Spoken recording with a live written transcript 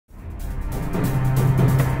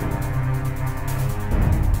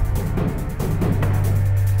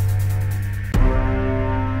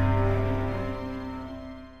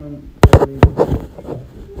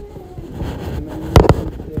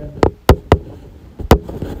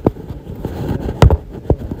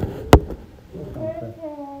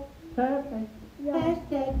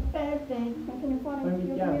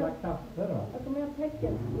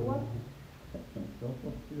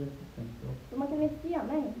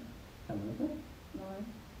Kan man inte? Nej.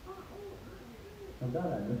 Ja, där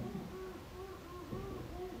är du.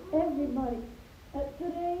 Everybody.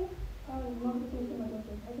 Today.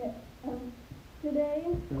 Okay. Today.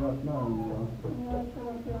 Ska du öppna den nu då? Ja, jag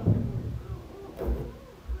tror det.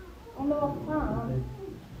 Om det var fan.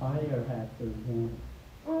 Fire hazard.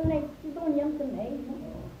 Nej, de jämte mig. Ja,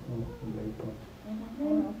 det blir så. Men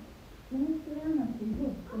hur skulle jag annars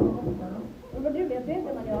ihop? Vad du vet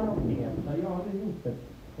inte man gör. Jag hade gjort ett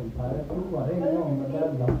sånt här. Jag provade en gång med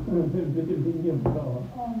Bella. Det blev ingen bra.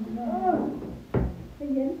 Det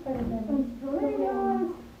hjälper inte.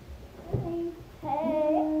 Hej.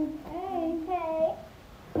 Hej. Hej. Hej.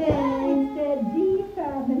 The D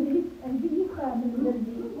family. And D family. The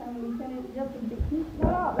D family. Can it just be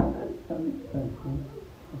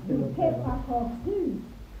pepparkakshus.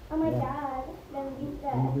 Oh my god. Den visste.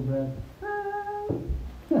 Gingerbread.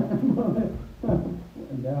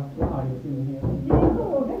 Det har flyers in här. Det är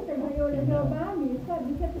så detta jag gör det bra värme. Vi kan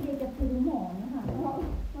inte leka pyroman här.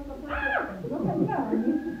 Vad kan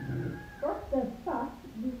värme? What the fuck?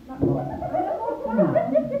 Nej.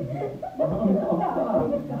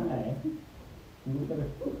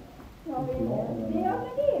 Ja,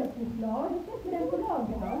 men det är choklad. Det sätter den på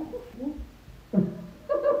lagerhalt.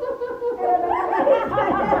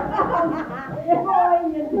 Det var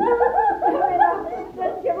inget. Jag menar, det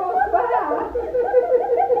ska vara så här.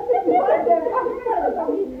 Vad är det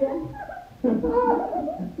familjen?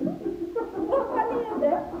 Vad fan är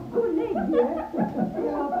det? Gå och lägg det.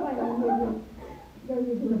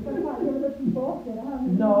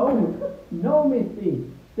 No, Missy.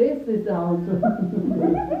 This is the house.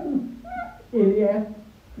 Idiot.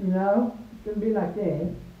 You know, it's gonna be like this.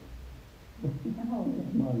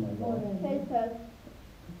 Hej Tess.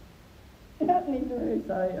 Hej,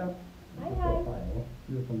 Saja. Hej.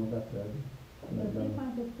 Du får nog bättre.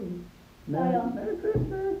 Merry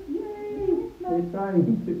Christmas! Yay! We're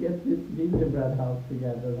trying to get this gingerbread house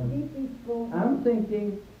together. I'm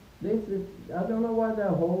thinking, this is, I don't know why there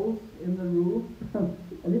are holes in the roof.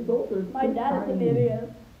 And it's also My dad is an idiot.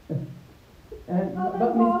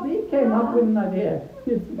 But Miss B came up with an idea.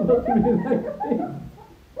 It's supposed to be like this.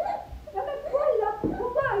 Ja men kolla, på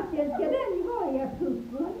marken ska den ju vara i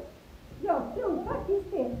pucken. Jag tror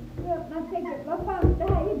faktiskt det. Man tänker, vad fan, det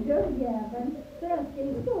här är dörrjäveln. Så den ska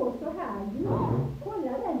ju stå så här.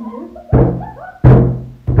 Kolla den nu.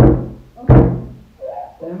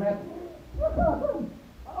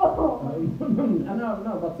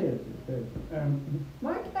 No, but seriously.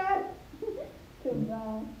 Mike där! Tunga.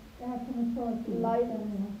 Det här kommer ta till liven.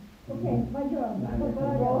 Okej, vad gör vi?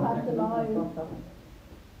 Vad här till live?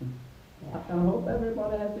 I hope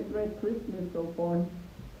everybody has a great Christmas so far.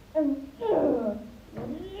 Okay.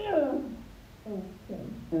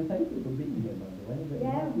 And thank you for being here, by the way.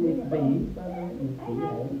 Yeah, Miss B, by the way. Miss B,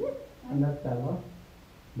 hey. And that's Bella.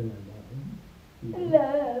 Hello.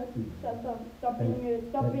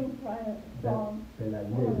 Stopping from.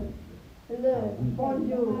 Hello.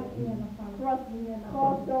 Bonjour.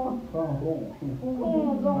 Croissant.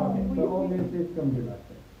 Okay, so all this is going to be like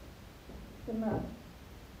this.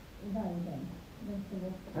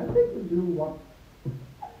 I think we do what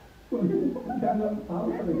kind of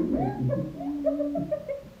house are you making?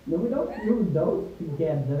 No, we don't do those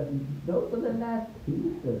together. Those are the last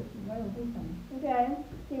pieces. Okay,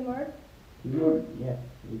 teamwork. Teamwork, yes,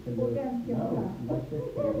 we can do it. No, not this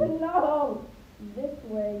way. No, this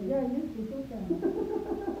way. Yeah, just det.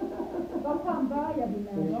 Vad fan börjar vi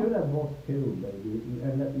med? We should have bought two, baby,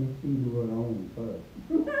 and let me see your own first.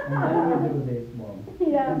 And then we do this one.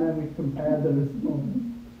 Yeah. And then we compare the response.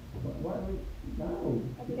 Why we? No.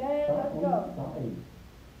 Okay, let's go.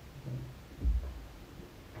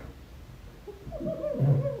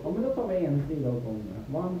 Men då tar vi en sida åt gången.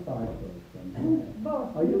 One side first.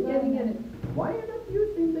 Are you getting it? Why are you not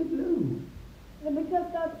using the glue? Because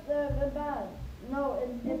that's bad. No,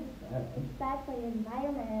 it's bad for the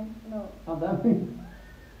environment. No. Oh, that means...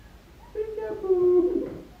 Peekaboo!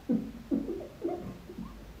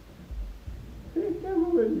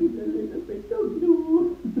 Peekaboo, a little bit of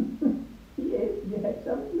glue. Yes, you have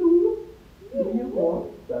some glue. Do you want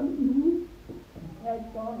some glue? Yeah, it's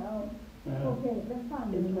gone now. Okay, that's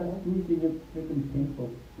fine. It's like squeezing a freaking pimple.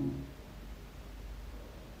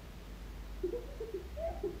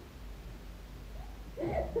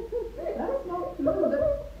 That's not glue,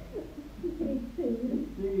 that's...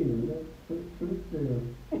 Krystyr, that's krystyr.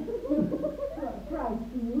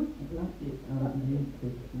 Like it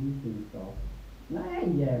unused squeezing stuff. Nej,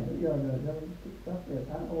 jävlar gör det. Jag vill titta på det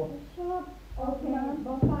här. Okej,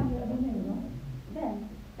 vad fan gör vi nu då? Den?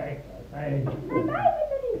 Nej. Nej,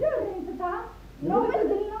 men din dörr är inte fan. No, men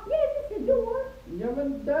det är inte door. Ja,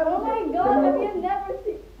 haven't done Oh my it. God, have you never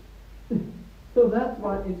seen? So that's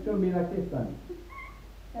why it's going to be like this then.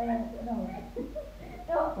 No.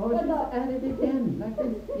 Oh, she's added it in, like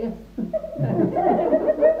this, yes.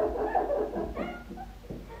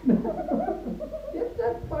 Get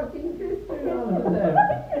that fucking crispy out of there.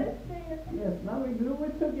 Yes, now we glue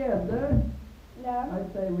it together. Yeah.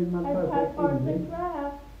 I say with my I've had perfect arts English. and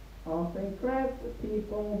crafts. Arts and crafts,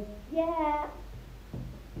 people. Yeah.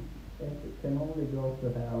 It can only go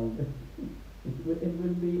to hell. It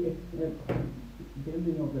will be a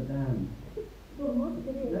building of the dam.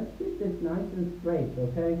 Let's keep this nice and straight,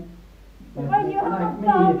 okay? Well, you have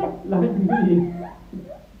like some. like me.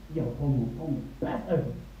 Yo, homo, bastard.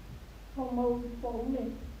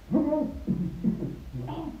 Homophobic. Homo.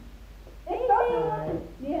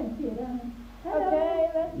 Okay,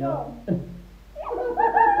 let's go.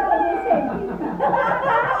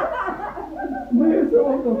 Vad är det så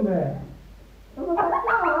om det? Ja, men vad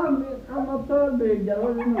fan, amatörbyggare, vad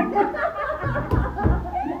är det nu?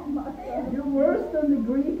 You're worse than the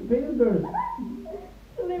Greek builders.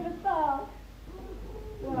 Leave it off.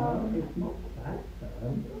 Wow. Wow. It's not that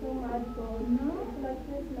bad. Oh my God. No. It's like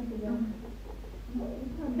Christmas again.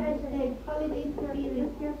 Hashtag holiday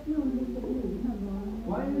spirit.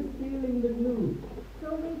 Why are you stealing the glue? So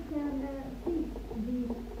we can fix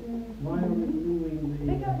these. Why are we gluing the...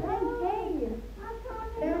 Because I'm gay.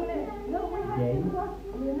 No, we have Gay? to watch.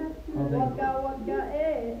 We have to Oh, they- waka,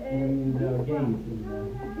 And the gays in there.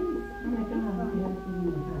 this. Oh my God, yes, in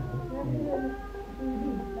the house. Yeah.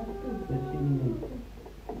 The chimney.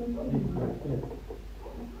 This like this.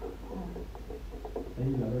 Jag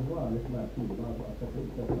gillar det bara lite mer pilar bara för att det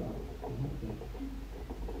ska vara.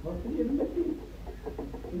 Varför ger du mig pil?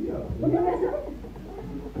 Vad gör du?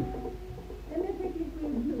 And I think it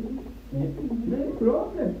will do. No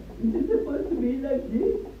problem. Is it supposed to be like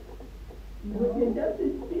this? Okay, that's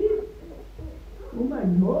it. Oh my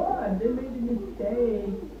God, they made a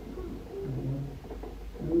mistake.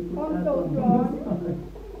 We put I'm that so on strong. this side.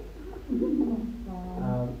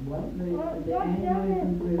 Well, the angle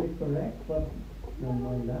isn't really correct, but never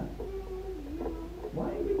mind that. Why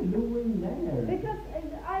are we gluing there? Because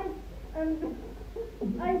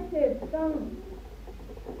I said some.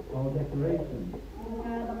 Oh, decoration.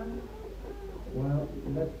 Well,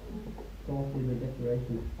 let's start with the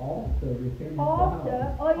decoration after we finish the After,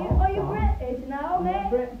 house. are you British now, I'm mate?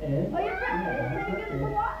 British. Are you British? Yeah, Are you I'm good for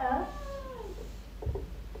British. water?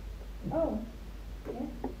 Oh.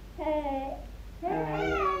 Hey. Hey.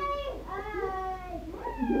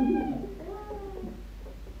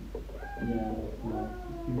 Yeah, that's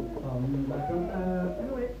nice. Cute sound in the background.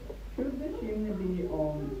 Anyway, should the chimney be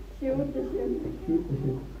on... Shoot the shit.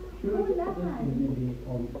 Should the chimney be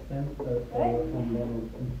on center or on level?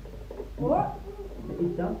 What?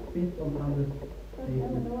 It does fit on other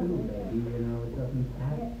places too, baby, you know, it doesn't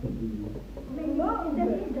have to be. Maybe in the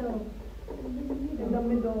middle. In the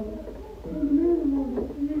middle.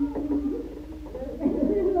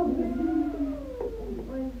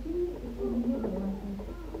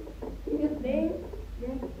 You think?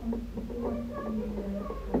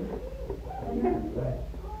 Right.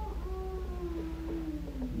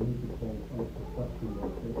 You need to call some construction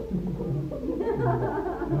workers.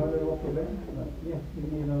 No, they're off the bench, but yes, we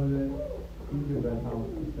need the gingerbread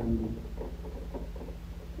house assembly.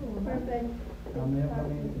 Perfect. Ja, men jag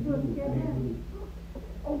kan inte bli.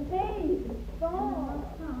 Okay. Stop.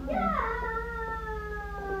 Yeah!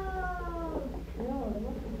 Ja, det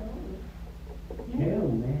var så bra. Chill,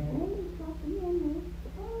 man.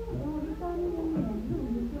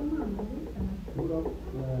 Hold up,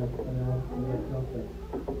 klasser.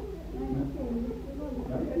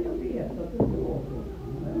 Ja, jag vet att det ska vara så.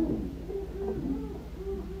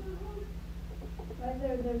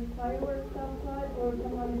 Either there's fireworks outside or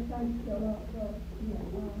someone is trying to kill us. So,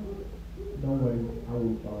 Don't worry, I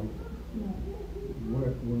will fly.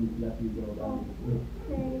 Work won't let you go down.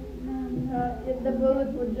 the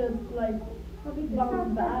bullets would just like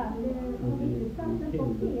bounce back.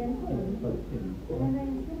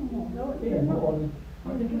 No, it's not.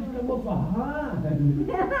 Han ska vara så här.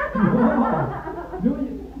 Ja.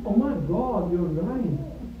 Oh my God, you're right.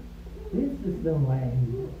 This is the way.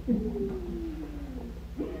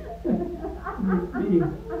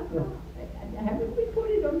 Haven't we put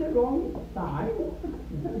it on the wrong side?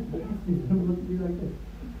 It would be like this.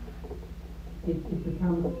 It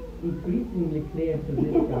becomes increasingly clear to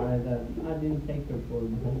this guy that I didn't take her for a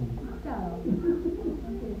home.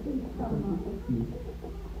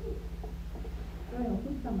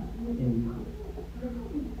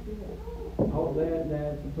 Oh,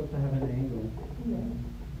 they're supposed to have an angle.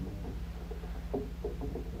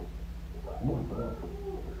 Oh my God.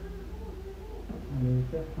 You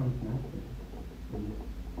just can't match it.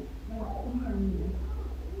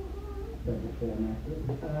 34 matches.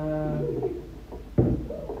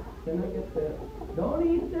 Can I get the... Don't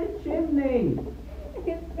eat the chimney!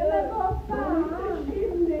 Men vad fan! Don't eat the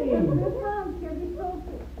chimney! Hur fan ska vi ta...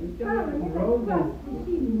 It's got a rodent.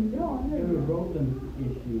 Kinbra Got nu. a rodent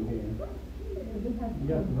issue here.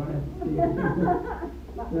 Just rats eating.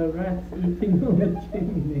 The rats eating on the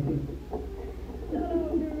chimney.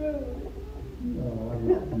 Oh, I'm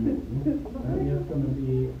not eating. I'm just gonna be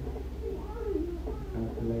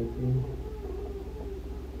calculating.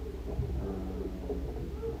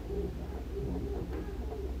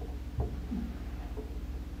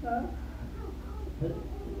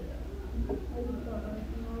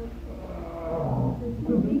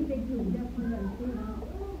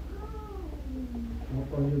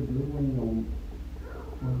 What are you doing on?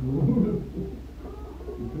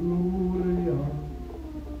 Gloria.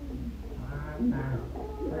 Nej.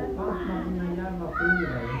 Jag fastnar i mina jävla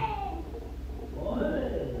fingrar.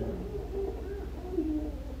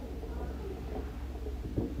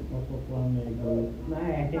 Och så får han med gå upp.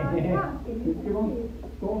 Nej. Det ska vara en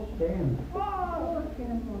skorsten.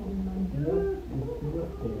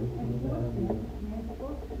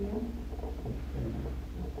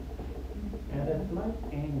 At a slight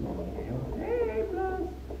angle now. Hey, plus!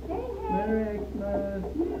 Merry Xmas!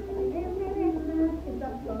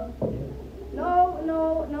 No.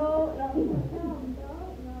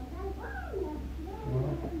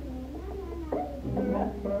 Not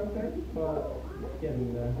perfect, but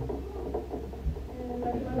getting there.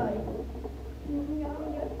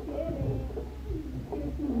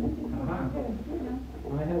 Aha.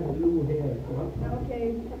 I have blue hair. What? Okay.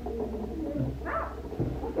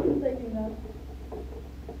 I'm taking that.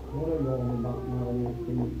 What are you on about now on your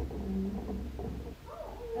feet?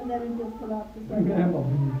 And then it just collapses.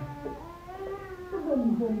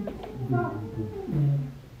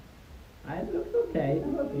 It looks okay.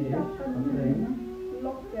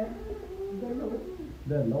 Locket.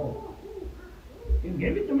 The law. You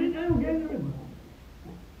give it to me now, give it to me.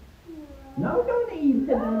 No, don't eat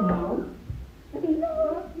it now.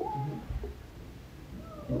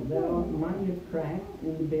 There are minor cracks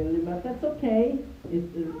in the building, but that's okay.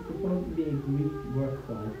 It's supposed to be a Greek work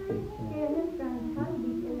site.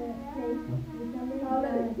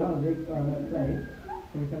 Tallrik och plate.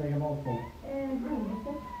 Som vi kan lägga mat på.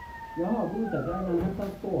 Jaha, bordet. Ja, men nästan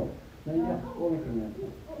skål. Den är jätteskål mycket mer.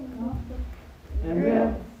 And we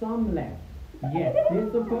have some left. Yes,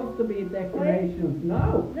 it's supposed to be decorations.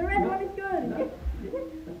 No! The red one is good. No.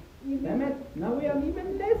 Damn it! Now we have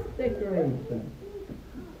even less decoration.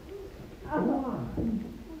 Come on.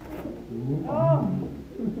 Oh.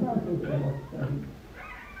 It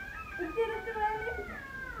didn't do anything.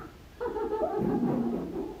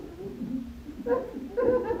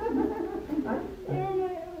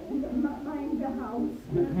 Mind the house.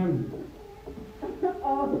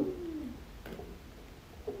 Oh.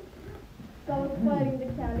 So I was fighting the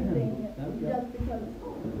candy thing just because.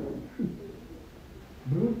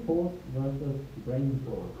 Brute force versus brain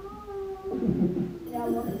force. Yeah,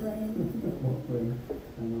 what brain? What brain?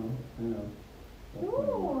 I know.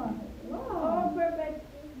 Oh, wow. Oh, perfect.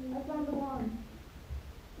 I found the one.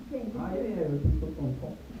 Okay. Yeah, we can put on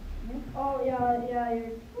top. Oh, yeah, your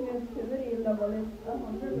creativity level is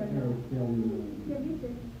 100 right now.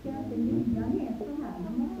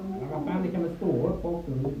 Ja, vad fan, det kan väl stå upp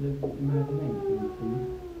också. Imagination.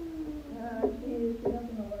 She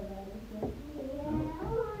doesn't know what that is.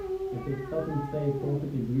 If it doesn't say 40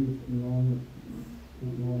 degrees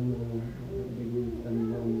degrees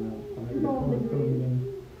and non-degrees,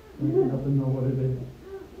 she doesn't know what it is.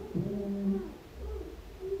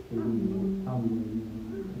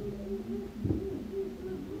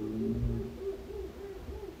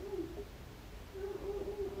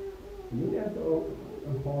 You guys are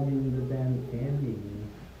holding the damn candy.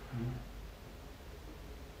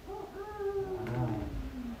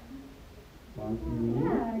 One for me.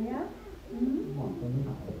 Yeah. One for the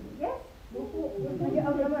house. Yes.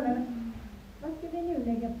 Vad ska vi nu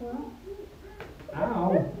lägga på?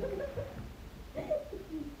 Ow!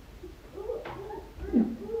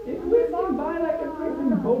 It's whizzing by like a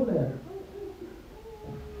freaking bullet.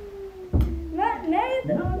 Nej!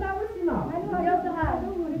 No, that was enough. Men gör så här. Då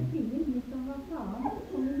var det film som var fan.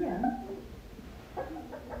 Kom igen.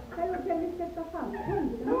 Hallå, kan vi sätta fast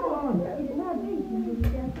skiten? I den här biten så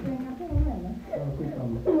ska jag spränga på heller.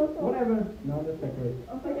 Whatever. No, that's decorate.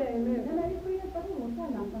 Okej, nu. Nej, men vi får hjälpas åt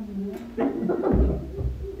alla familjer.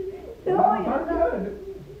 Du har ju det här.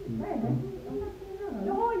 Vad är det?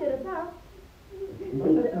 Du har ju det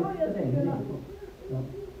här.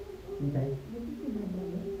 Okej.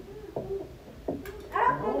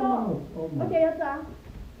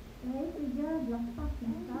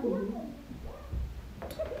 fucking study.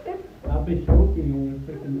 I'll be choking on your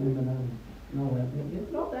freaking M&M. No,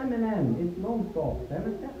 it's not M&M. It's non-stop.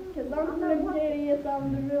 M&M. Because I'm gonna get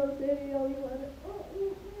on the real cereal. You want it?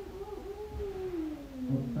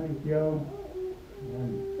 Oh, thank you.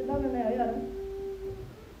 Så den är med och gör det.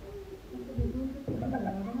 Alltså det går inte att göra det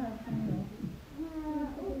här som jag. Jag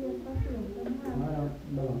ska hjälpa till den här. Ja,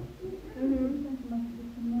 bra. Det känns som att det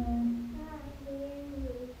kommer...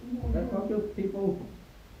 Let's focus, people.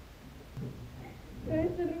 Jag är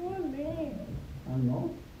så rolig. I'm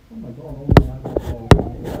not. Oh my god, oh my god.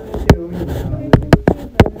 What are you doing now?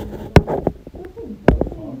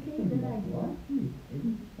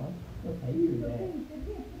 Vad säger du det?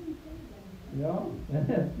 Ja, det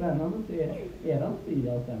är spännande att se eran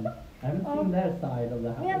sida sen. I haven't seen their side of the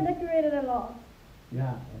house. We have decorated a lot.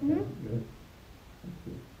 Yeah, okay, good.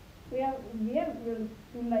 We have really,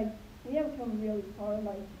 like, we have come really far.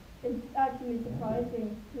 Like, it's actually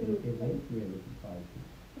surprising to. It is really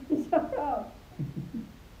surprising. Shut up.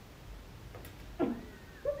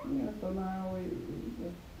 Yeah, so now we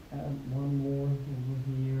just add one more over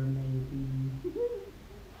here, maybe.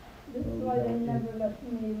 This is why they never let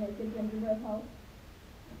me make a gingerbread house.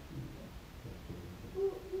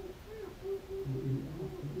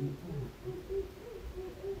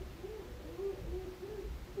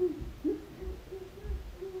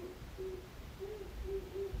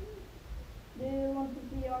 Do you want to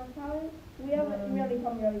see our house? We haven't really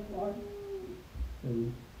come really far.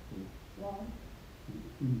 Wow.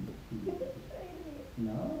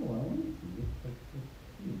 No, I want to see it, but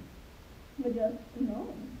But just, no.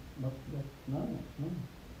 no.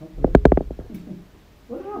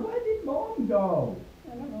 Well, where did Mom go?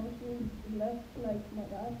 I don't know, she left like my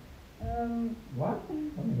dad. What?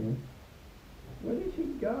 Come here. Where did she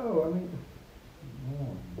go? I mean,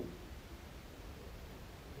 oh.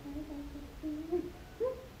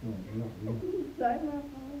 No. Inside my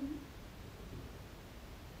phone.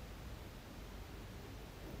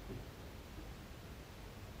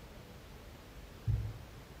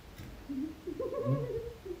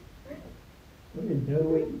 What are you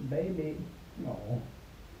doing, baby? No.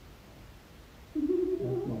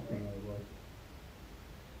 That's not gonna work.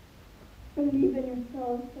 Believe in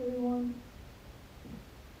yourself, everyone.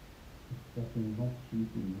 It's definitely not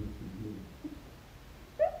cheating with you.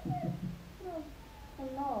 No, a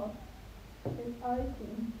lot. It's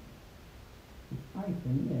icing. It's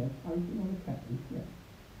icing, yes. Icing on the cake, yes.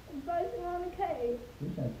 It's icing on a cake.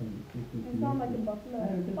 Wish I could It sounds like a butler.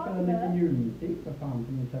 Nej, du ska spela lite julmusik för fan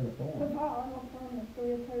på min För telefon. fan, vad fan, jag ska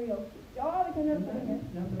göra karaoke. Ja, vi kan göra det länge.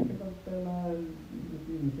 Jag brukar bara spela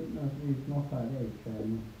lite julmusik medan vi är snart färdiga i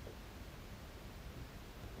kväll.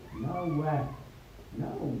 No, no.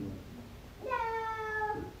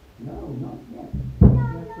 No, not yet. You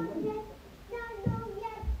have to wait.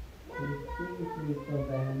 Please, little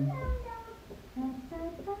Ben.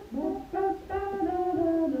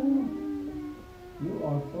 You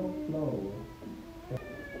are so slow.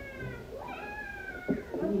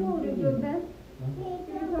 Vad tror du, gubben? Ja.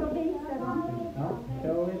 Jag tar och visar dem. Ja,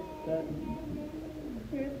 show it.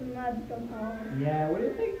 Here's the magical power. Yeah, what do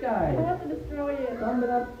you think, I guys? want to destroy it. Thumb it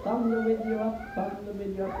up, thumb the video up, because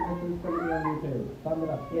it's going to be on YouTube. Thumb it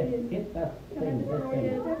up, yes, hit that Can I thing, this destroy thing.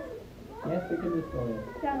 it? Yes, we can destroy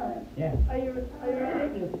it. Can I? Yes. Are you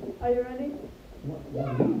ready? Are you ready? What do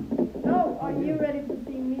you mean? No, are you ready to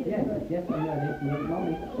see me Yes, destroy it? yes, I'm ready.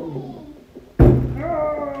 Mommy, come here.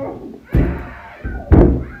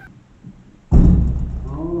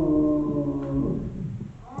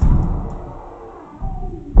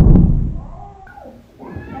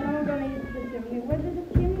 And I'm gonna use the chimney. Where did the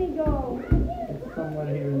chimney go? It's somewhere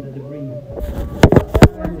here in the debris.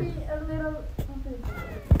 Was he a little...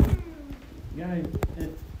 Guys,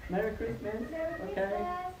 it's Merry Christmas, okay?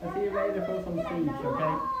 I'll see you later for some seeds,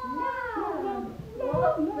 okay?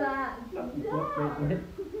 What's that? Wait.